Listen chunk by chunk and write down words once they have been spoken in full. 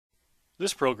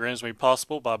This program is made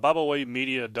possible by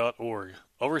BibleWayMedia.org,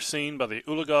 overseen by the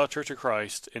Oologah Church of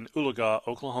Christ in Oologah,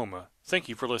 Oklahoma. Thank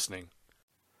you for listening.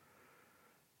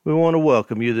 We want to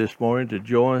welcome you this morning to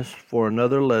join us for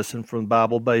another lesson from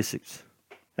Bible Basics,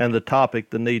 and the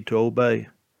topic, the need to obey.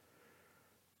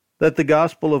 That the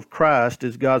gospel of Christ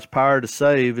is God's power to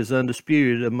save is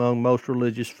undisputed among most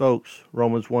religious folks,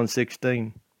 Romans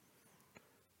 1:16.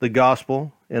 The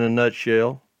gospel, in a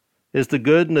nutshell, is the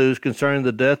good news concerning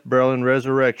the death, burial, and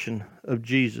resurrection of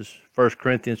Jesus, 1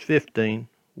 Corinthians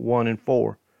 15:1 and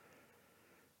 4.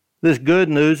 This good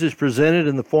news is presented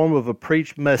in the form of a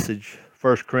preached message,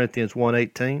 1 Corinthians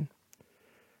 1:18,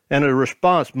 and a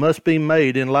response must be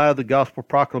made in light of the gospel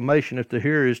proclamation if the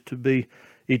hearer is to be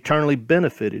eternally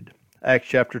benefited, Acts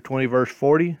chapter 20, verse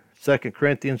 40, 2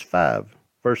 Corinthians 5,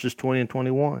 verses 20 and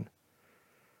 21.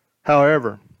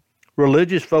 However,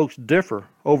 religious folks differ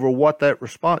over what that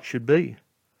response should be.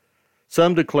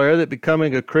 Some declare that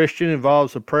becoming a Christian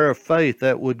involves a prayer of faith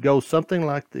that would go something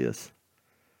like this.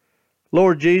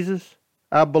 Lord Jesus,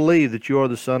 I believe that you are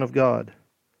the Son of God.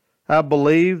 I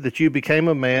believe that you became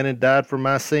a man and died for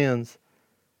my sins.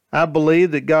 I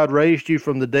believe that God raised you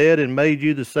from the dead and made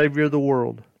you the Savior of the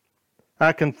world.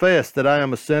 I confess that I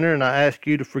am a sinner and I ask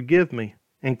you to forgive me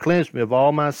and cleanse me of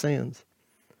all my sins.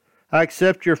 I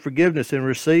accept your forgiveness and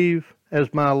receive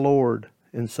as my Lord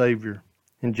and Savior.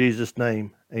 In Jesus'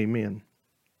 name, amen.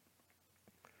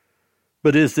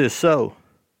 But is this so?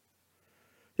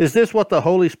 Is this what the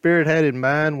Holy Spirit had in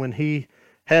mind when he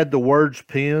had the words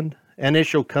penned? And it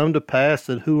shall come to pass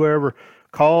that whoever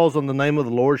calls on the name of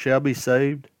the Lord shall be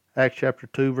saved. Acts chapter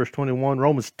 2, verse 21,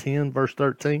 Romans 10, verse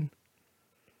 13.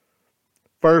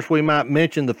 First, we might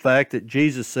mention the fact that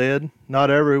Jesus said, not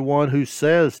everyone who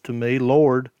says to me,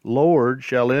 Lord, Lord,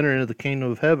 shall enter into the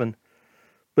kingdom of heaven,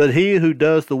 but he who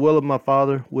does the will of my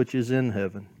Father which is in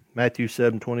heaven. Matthew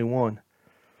 7:21.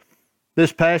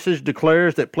 This passage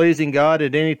declares that pleasing God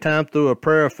at any time through a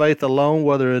prayer of faith alone,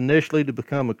 whether initially to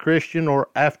become a Christian or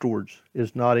afterwards,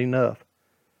 is not enough.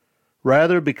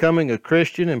 Rather, becoming a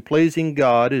Christian and pleasing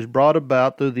God is brought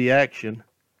about through the action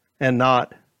and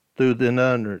not through the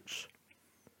utterance.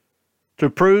 To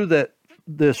prove that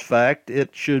this fact,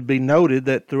 it should be noted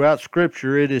that throughout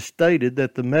Scripture it is stated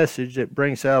that the message that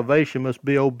brings salvation must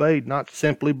be obeyed, not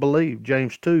simply believed.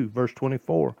 James 2, verse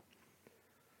 24.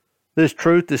 This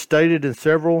truth is stated in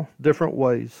several different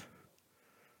ways.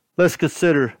 Let's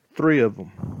consider three of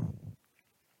them.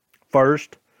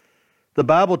 First, the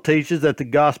Bible teaches that the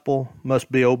gospel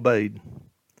must be obeyed.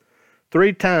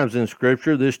 3 times in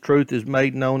Scripture this truth is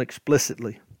made known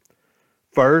explicitly.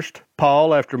 First,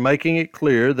 Paul, after making it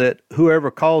clear that whoever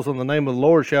calls on the name of the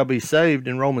Lord shall be saved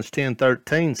in Romans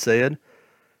 10:13 said,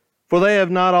 for they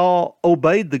have not all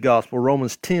obeyed the gospel,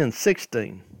 Romans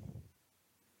 10:16.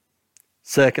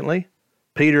 Secondly,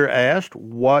 Peter asked,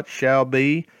 what shall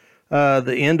be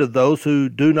the end of those who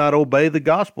do not obey the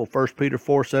gospel, 1 Peter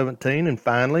 4:17. And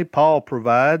finally, Paul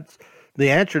provides the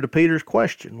answer to Peter's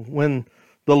question. When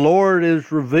the Lord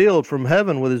is revealed from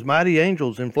heaven with his mighty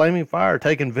angels in flaming fire,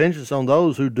 taking vengeance on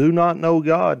those who do not know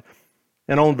God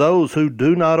and on those who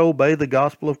do not obey the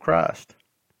gospel of Christ.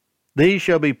 These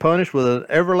shall be punished with an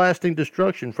everlasting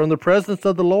destruction from the presence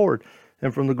of the Lord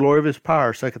and from the glory of his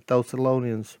power, 2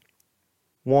 Thessalonians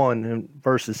 1 and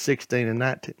verses 16 and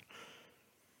 19.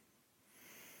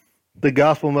 The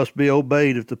gospel must be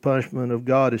obeyed if the punishment of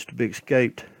God is to be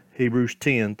escaped, Hebrews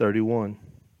 10:31.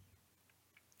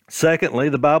 Secondly,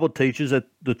 the Bible teaches that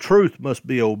the truth must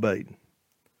be obeyed.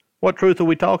 What truth are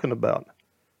we talking about?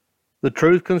 The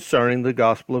truth concerning the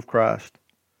gospel of Christ.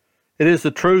 It is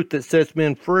the truth that sets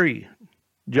men free,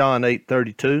 John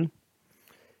 8:32.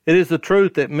 It is the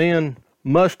truth that men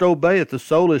must obey if the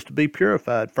soul is to be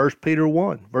purified, 1 Peter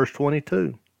 1, verse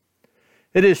 22.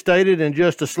 It is stated in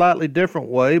just a slightly different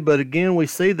way, but again we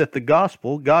see that the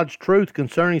gospel, God's truth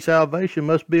concerning salvation,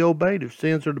 must be obeyed if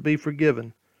sins are to be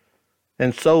forgiven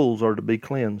and souls are to be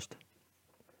cleansed.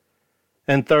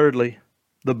 And thirdly,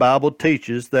 the Bible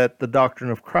teaches that the doctrine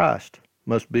of Christ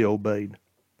must be obeyed.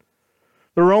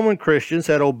 The Roman Christians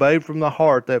had obeyed from the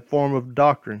heart that form of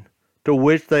doctrine to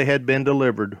which they had been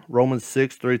delivered, Romans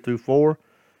 6:3-4,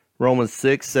 Romans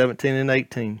 6:17 and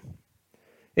 18.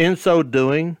 In so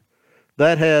doing,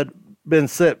 that had been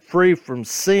set free from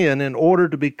sin in order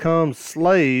to become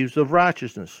slaves of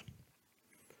righteousness.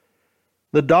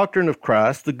 The doctrine of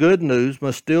Christ, the good news,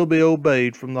 must still be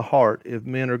obeyed from the heart if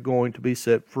men are going to be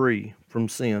set free from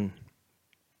sin.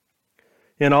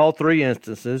 In all 3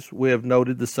 instances, we have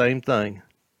noted the same thing.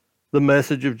 The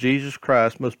message of Jesus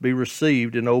Christ must be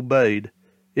received and obeyed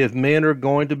if men are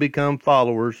going to become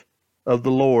followers of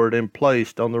the Lord and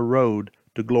placed on the road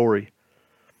to glory.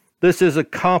 This is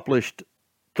accomplished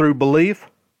through belief,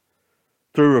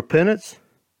 through repentance,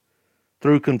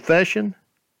 through confession,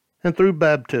 and through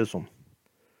baptism.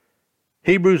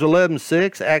 Hebrews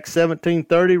 11:6, Acts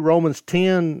 17:30, Romans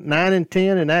 10:9 and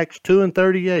 10, and Acts 2 and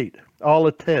 38 all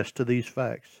attest to these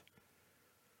facts.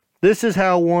 This is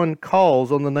how one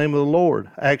calls on the name of the Lord,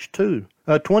 Acts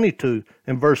 22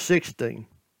 and verse 16.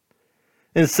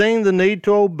 In seeing the need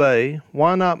to obey,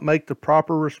 why not make the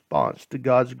proper response to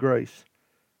God's grace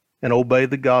and obey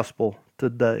the gospel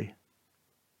today?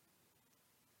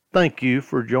 Thank you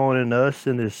for joining us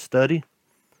in this study,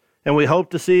 and we hope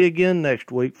to see you again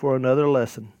next week for another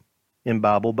lesson in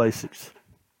Bible Basics.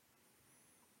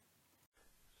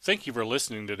 Thank you for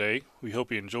listening today. We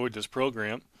hope you enjoyed this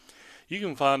program. You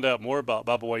can find out more about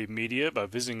Bible Way Media by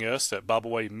visiting us at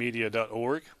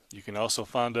BibleWayMedia.org. You can also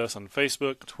find us on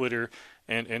Facebook, Twitter,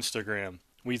 and Instagram.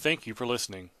 We thank you for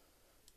listening.